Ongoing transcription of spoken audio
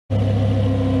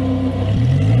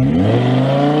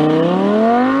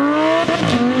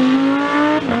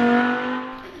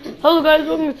guys,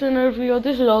 welcome to another video.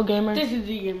 This is All Gamer. This is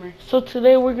the Gamer. So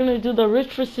today we're gonna do the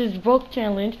Rich versus Broke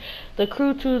challenge. The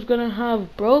crew 2 is gonna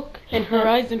have Broke, and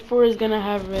Horizon 4 is gonna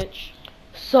have Rich.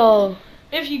 So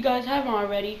if you guys haven't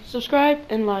already, subscribe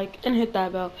and like and hit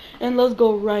that bell. And let's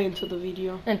go right into the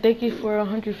video. And thank you for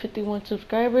 151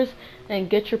 subscribers. And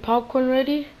get your popcorn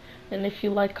ready. And if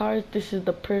you like cars, this is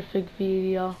the perfect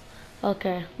video.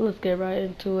 Okay, let's get right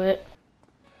into it.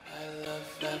 I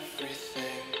love everything.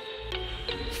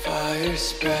 Fire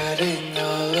spreading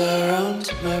all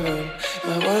around my room.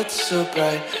 My world's so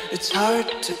bright, it's hard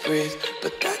to breathe,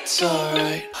 but that's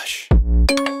alright. Hush.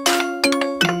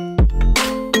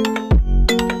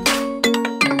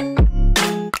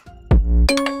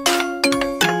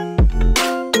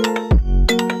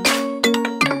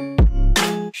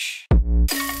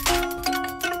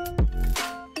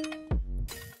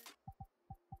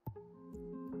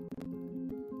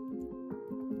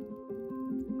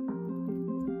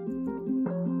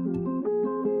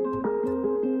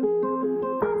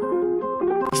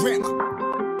 Drip.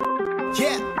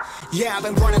 Yeah, I've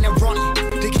been running and running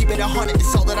to keep it 100.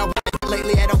 It's all that I want.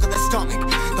 Lately I don't get the stomach.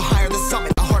 The higher the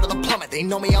summit, the harder the plummet. They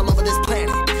know me all over this planet.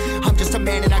 I'm just a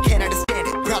man and I can't understand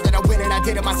it. Proud that I win and I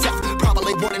did it myself.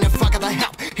 Probably wouldn't if I got the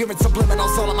help. Hearing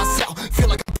subliminals all on myself. Feel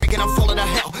like I'm breaking, I'm falling to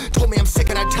hell. Told me I'm sick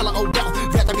and I tell her, oh well.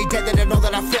 Rather be dead than to know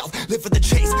that I failed. Live for the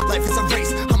chase, life is a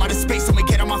race. I'm out of space, so me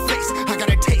get on my face. I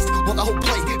got a taste, well the whole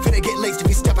plate finna get laced if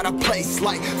you step out of place.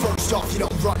 Like, first off, you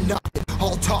don't run nothing.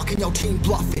 All talking, your team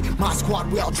bluffing. My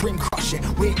squad, we all dream crushing.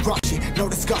 We ain't rushing, no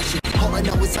discussion. All I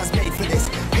know is I was made for this.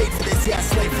 Paid for this, yeah, I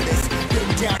slaved for this.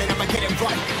 Been down and I'ma get it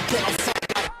right. Get on sight.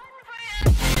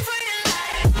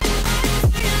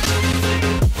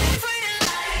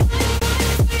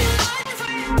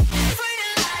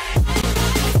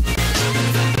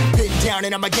 Been down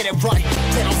and I'ma get it right.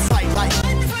 Get on sight like.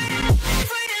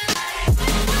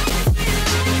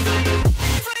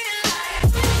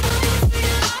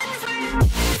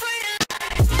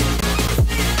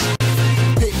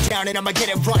 And I'ma get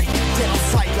it right, dead on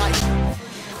sight like.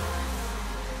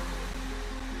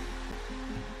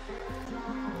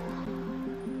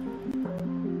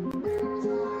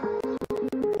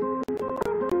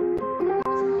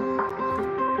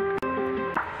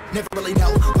 Never really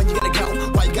know when you gotta go.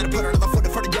 Why you gotta put another foot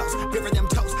in front of yours. Bury them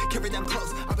toes, carry them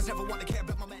close. I was never one to care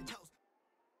about my mentos.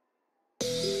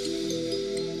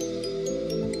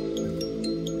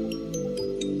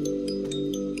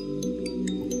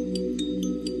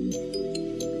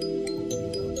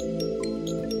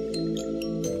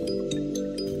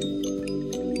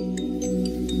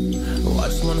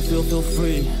 I just wanna feel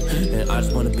free, and I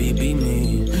just wanna be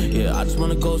me. Yeah, I just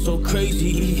wanna go so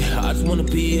crazy. I just wanna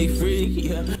be a freak.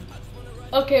 Yeah.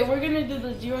 Okay, we're gonna do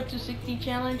the 0 to 60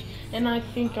 challenge, and I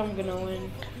think I'm gonna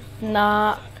win.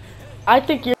 Nah, I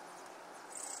think you're.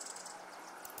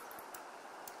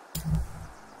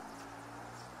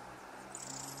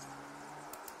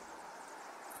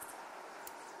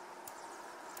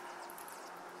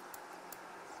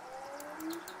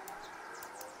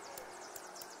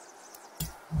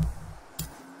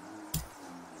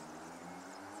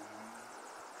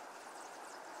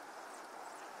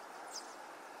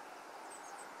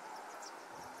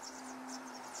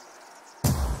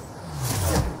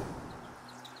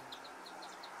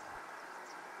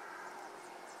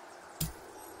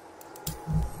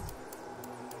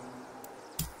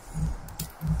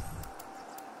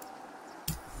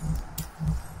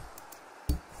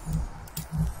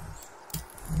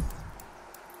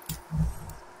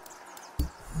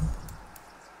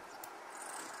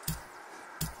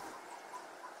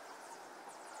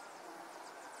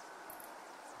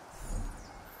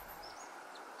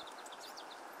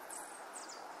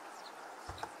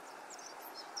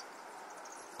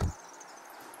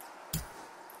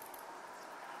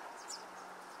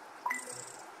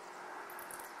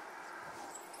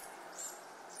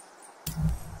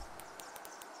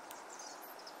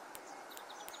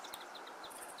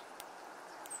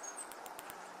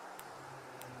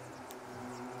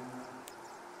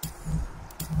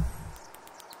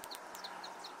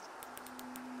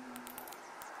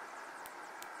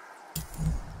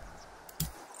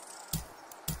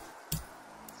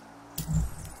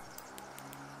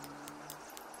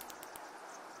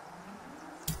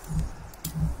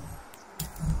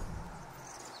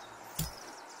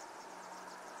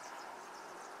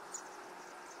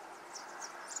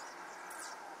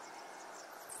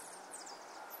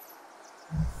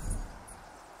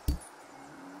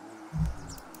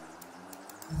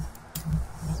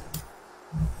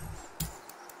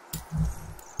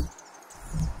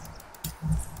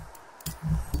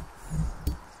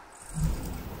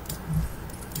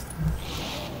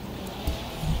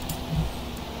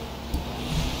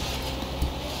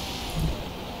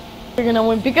 You're gonna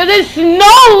win because it's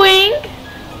snowing.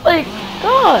 Like,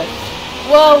 God.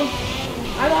 Well,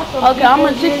 I got some. Okay, I'm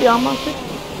on 60. I'm on 60.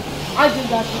 I just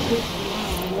got some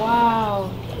 60.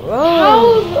 Wow.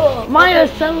 Bro, my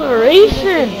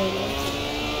acceleration.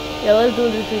 Yeah, let's do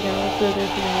this again. Let's do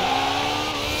this again.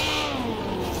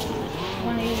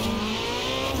 180.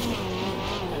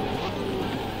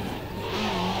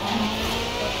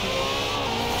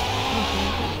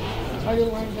 Are you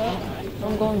lined up?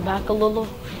 I'm going back a little.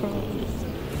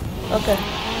 Okay.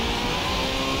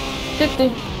 60.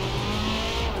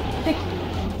 60.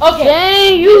 Okay.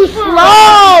 Dang, you This one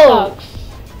slow. sucks.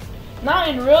 Not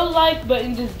in real life, but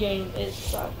in this game, it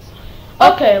sucks.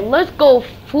 Okay, let's go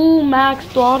full max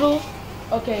throttle.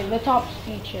 Okay, the top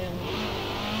speed challenge.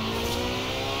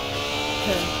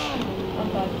 Okay. I'm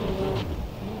back to that.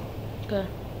 Okay.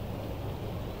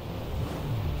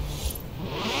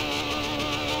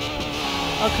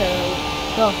 Okay,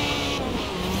 go.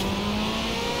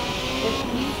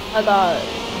 I got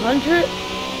 100,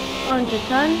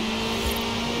 110,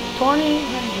 20,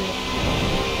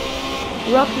 100.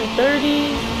 Roughly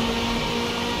 30.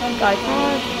 Got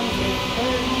cash.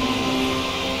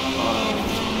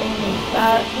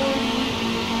 That.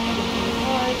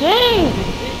 Dang!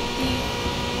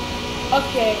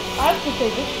 Okay, I have to say,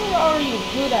 this one already is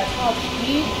good at top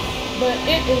speed, but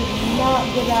it is not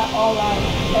good at all out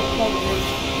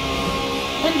acceleration.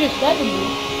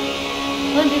 170.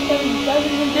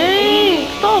 177. Dang!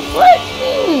 Stop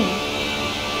flexing!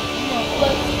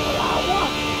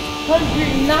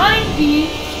 190.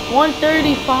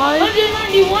 135.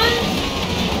 191.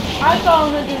 I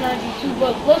saw 192,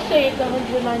 but let's say it's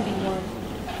 191.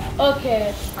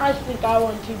 Okay, I think I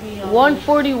want to be on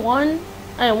 141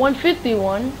 and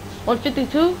 151,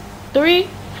 152, 3,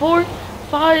 4,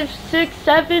 5, 6,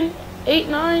 7, 8,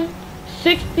 9,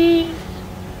 60.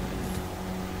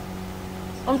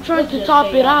 I'm trying Let's to just top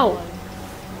say it that out.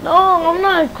 one. No, I'm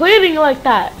not quitting like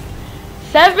that.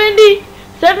 70,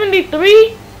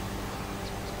 73,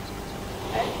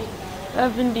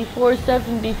 74,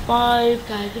 75,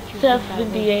 Guys, if you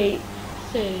 78.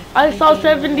 say I saw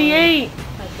 78.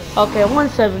 Okay,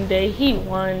 178. He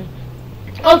won.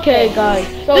 Okay, guys.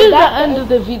 So This is the that's end of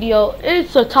the video.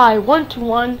 It's a tie,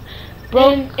 1-1. Bro,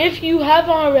 And if you haven't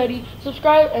already,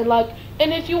 subscribe and like.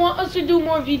 And if you want us to do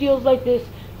more videos like this,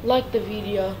 like the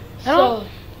video. So,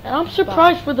 and I'm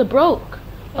surprised for the broke.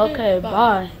 Okay, bye.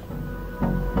 bye.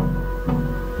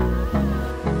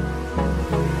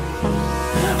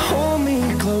 Hold me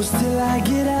close till I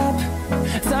get up.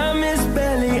 Time is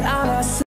barely on our side.